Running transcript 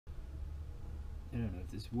I don't know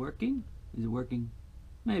if this is working. Is it working?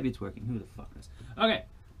 Maybe it's working. Who the fuck knows? Okay,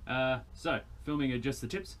 so filming just the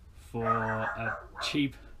tips for a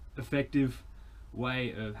cheap, effective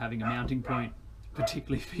way of having a mounting point,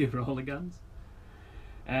 particularly for your roller guns.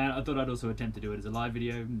 And I thought I'd also attempt to do it as a live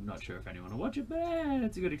video. I'm not sure if anyone will watch it, but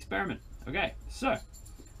it's a good experiment. Okay, so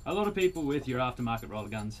a lot of people with your aftermarket roller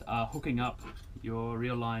guns are hooking up your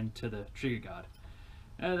reel line to the trigger guard.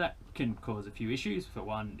 That can cause a few issues. For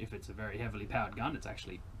one, if it's a very heavily powered gun, it's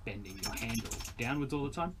actually bending your handle downwards all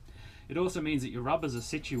the time. It also means that your rubbers are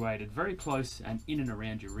situated very close and in and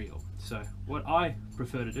around your reel. So what I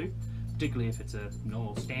prefer to do, particularly if it's a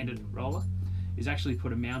normal standard roller, is actually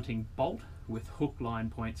put a mounting bolt with hook line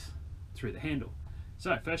points through the handle.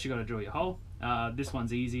 So first you've got to drill your hole. This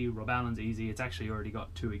one's easy, Rob Allen's easy. It's actually already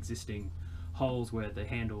got two existing holes where the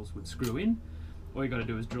handles would screw in. All you got to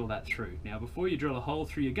do is drill that through. Now before you drill a hole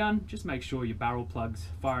through your gun, just make sure your barrel plug's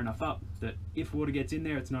far enough up that if water gets in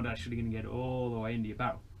there, it's not actually going to get all the way into your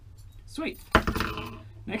barrel. Sweet.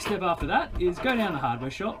 Next step after that is go down the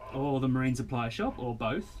hardware shop or the marine supply shop, or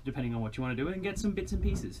both, depending on what you want to do, and get some bits and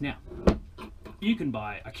pieces. Now, you can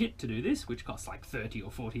buy a kit to do this, which costs like $30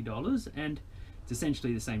 or $40, and it's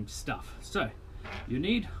essentially the same stuff. So you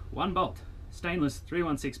need one bolt, stainless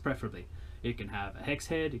 316 preferably. It can have a hex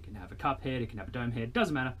head, it can have a cup head, it can have a dome head,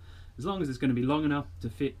 doesn't matter, as long as it's going to be long enough to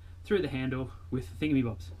fit through the handle with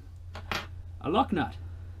thingamybobs. A lock nut.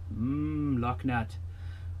 Lock nut.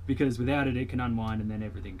 Because without it, it can unwind and then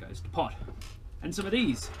everything goes to pot. And some of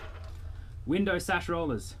these window sash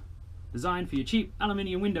rollers, designed for your cheap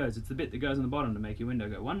aluminium windows. It's the bit that goes on the bottom to make your window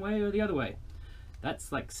go one way or the other way.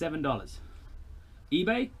 That's like $7.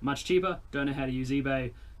 eBay, much cheaper. Don't know how to use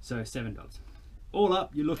eBay, so $7. All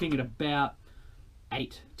up, you're looking at about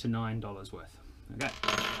 $8 to $9 worth. Okay.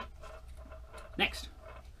 Next,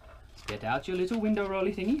 get out your little window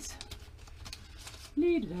rolly thingies.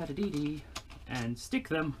 And stick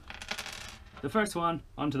them, the first one,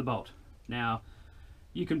 onto the bolt. Now,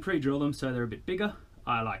 you can pre-drill them so they're a bit bigger.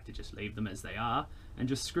 I like to just leave them as they are and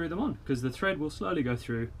just screw them on, because the thread will slowly go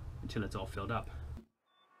through until it's all filled up.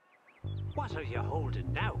 What are you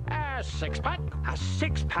holding now? A six-pack. A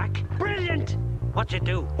six-pack? Brilliant! What you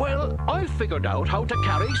do? Well, I figured out how to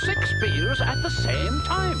carry 6 beers at the same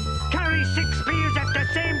time. Carry 6 beers at the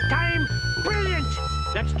same time? Brilliant!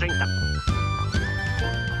 Let's drink them.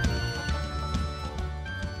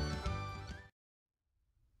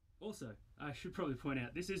 Also, I should probably point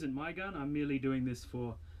out, this isn't my gun. I'm merely doing this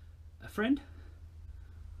for a friend,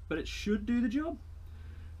 but it should do the job.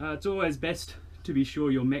 It's always best to be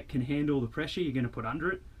sure your mech can handle the pressure you're going to put under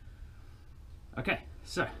it. Okay,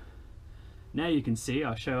 so now you can see,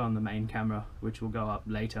 I'll show on the main camera, which will go up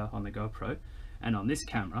later on the GoPro, and on this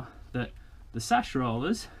camera, that the sash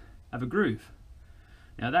rollers have a groove.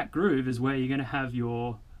 Now that groove is where you're going to have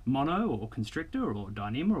your mono or constrictor or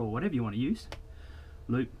dyneema or whatever you want to use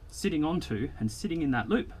loop sitting onto and sitting in that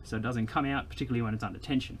loop, so it doesn't come out, particularly when it's under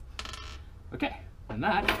tension. Okay, and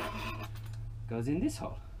that goes in this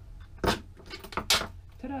hole.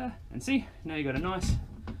 Ta-da! And see, now you've got a nice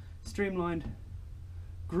streamlined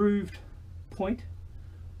grooved point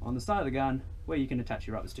on the side of the gun where you can attach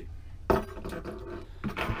your rubbers to.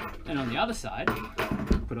 And on the other side,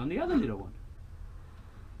 put on the other little one.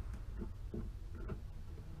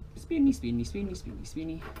 Spinny, spinny, spinny, spinny,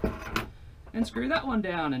 spinny. And screw that one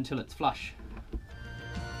down until it's flush.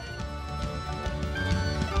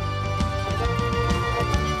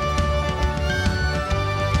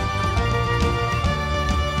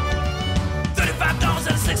 $35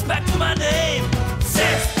 and a six-pack to my name.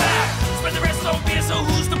 Six-pack, spread the rest on beer, so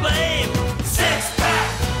who's to blame?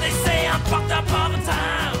 Six-pack, they say I'm fucked up all the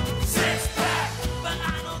time. Six-pack, but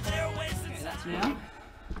I know there are ways to Okay, that's now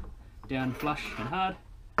down flush and hard.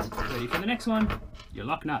 Ready for the next one, your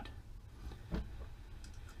lock nut.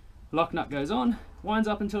 Lock nut goes on, winds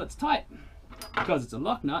up until it's tight. Because it's a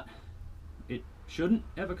lock nut, it shouldn't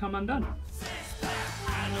ever come undone.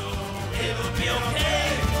 I know it'll be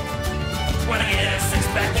okay when I get a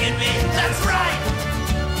six-pack in me. That's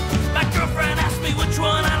right. My girlfriend asked me which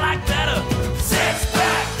one I like better.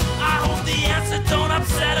 Six-pack. I hope the answer don't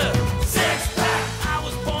upset her. Six-pack. I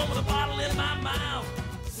was born with a bottle in my mouth.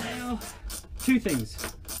 Now, two things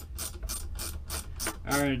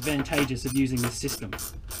are advantageous of using this system.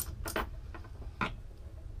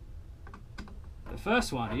 The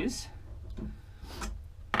first one is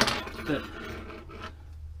that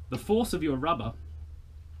the force of your rubber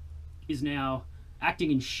is now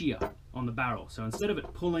acting in shear on the barrel. So instead of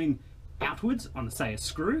it pulling outwards on, say, a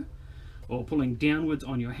screw, or pulling downwards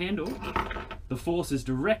on your handle, the force is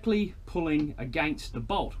directly pulling against the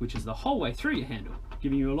bolt, which is the whole way through your handle,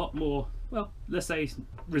 giving you a lot more well, let's say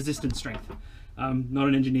resistance strength. Not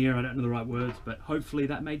an engineer, I don't know the right words, but hopefully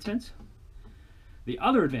that made sense. The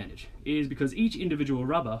other advantage is because each individual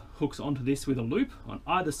rubber hooks onto this with a loop on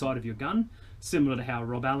either side of your gun, similar to how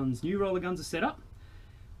Rob Allen's new roller guns are set up.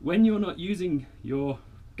 When you're not using your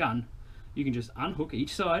gun, you can just unhook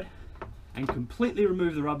each side and completely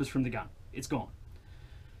remove the rubbers from the gun. It's gone.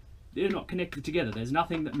 They're not connected together. There's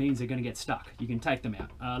nothing that means they're going to get stuck. You can take them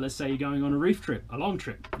out. Let's say you're going on a reef trip, a long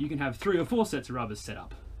trip. You can have 3 or 4 sets of rubbers set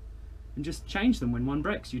up and just change them when one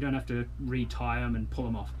breaks. You don't have to re-tie them and pull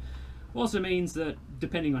them off. Also means that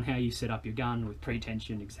depending on how you set up your gun with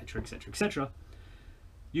pre-tension, etc, etc, etc,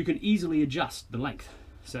 you can easily adjust the length.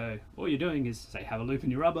 So all you're doing is, say, have a loop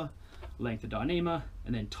in your rubber, length of Dyneema,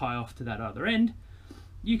 and then tie off to that other end.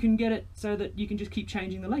 You can get it so that you can just keep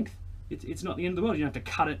changing the length. It's not the end of the world. You don't have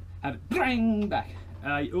to cut it, have it bang back.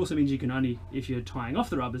 It also means you can only, if you're tying off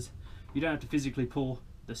the rubbers, you don't have to physically pull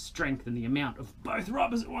the strength and the amount of both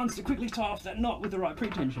rubbers at once to quickly tie off that knot with the right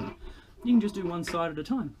pre-tension. You can just do one side at a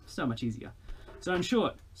time. So much easier. So in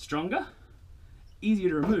short, stronger, easier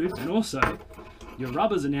to remove, and also your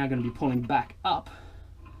rubbers are now going to be pulling back up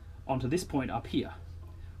onto this point up here,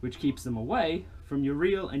 which keeps them away from your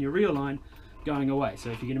reel and your reel line going away.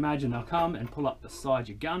 So if you can imagine, they'll come and pull up beside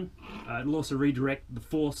your gun. It'll also redirect the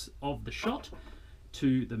force of the shot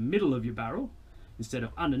to the middle of your barrel instead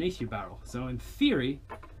of underneath your barrel. So in theory,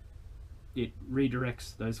 it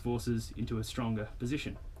redirects those forces into a stronger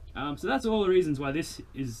position. So that's all the reasons why this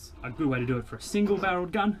is a good way to do it for a single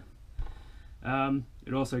barreled gun.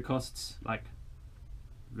 It also costs like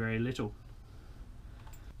very little.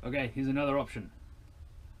 Okay, here's another option.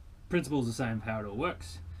 Principle's the same, how it all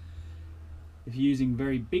works. If you're using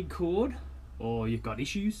very big cord, or you've got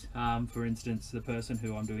issues, for instance, the person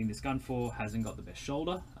who I'm doing this gun for hasn't got the best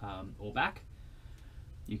shoulder or back,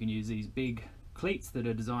 you can use these big cleats that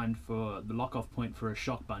are designed for the lock-off point for a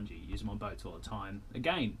shock bungee. Use them on boats all the time.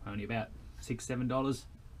 Again, only about $6-7,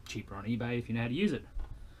 cheaper on eBay if you know how to use it.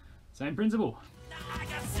 Same principle. I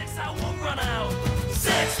got 6, I won't run out.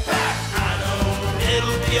 6-pack, I know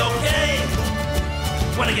it'll be okay.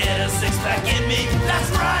 When I get a 6-pack in me,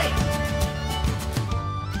 that's right.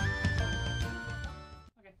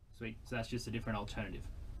 Okay, sweet. So that's just a different alternative.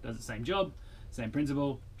 Does the same job, same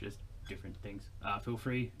principle, just different things. Feel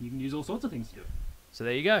free, you can use all sorts of things to do it. So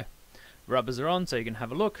there you go. Rubbers are on so you can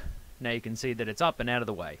have a look. Now you can see that it's up and out of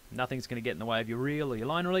the way. Nothing's going to get in the way of your reel or your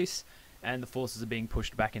line release, and the forces are being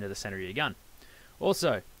pushed back into the center of your gun.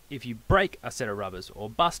 Also, if you break a set of rubbers or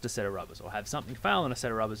bust a set of rubbers or have something fail on a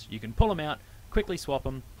set of rubbers, you can pull them out, quickly swap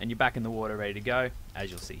them, and you're back in the water ready to go, as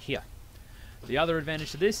you'll see here. The other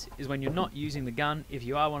advantage to this is when you're not using the gun, if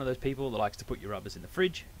you are one of those people that likes to put your rubbers in the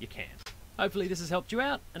fridge, you can. Hopefully this has helped you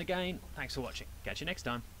out, and again, thanks for watching. Catch you next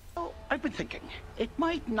time. Oh, I've been thinking, it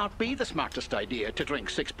might not be the smartest idea to drink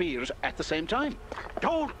 6 beers at the same time.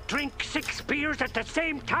 Don't drink 6 beers at the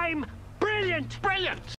same time. Brilliant! Brilliant!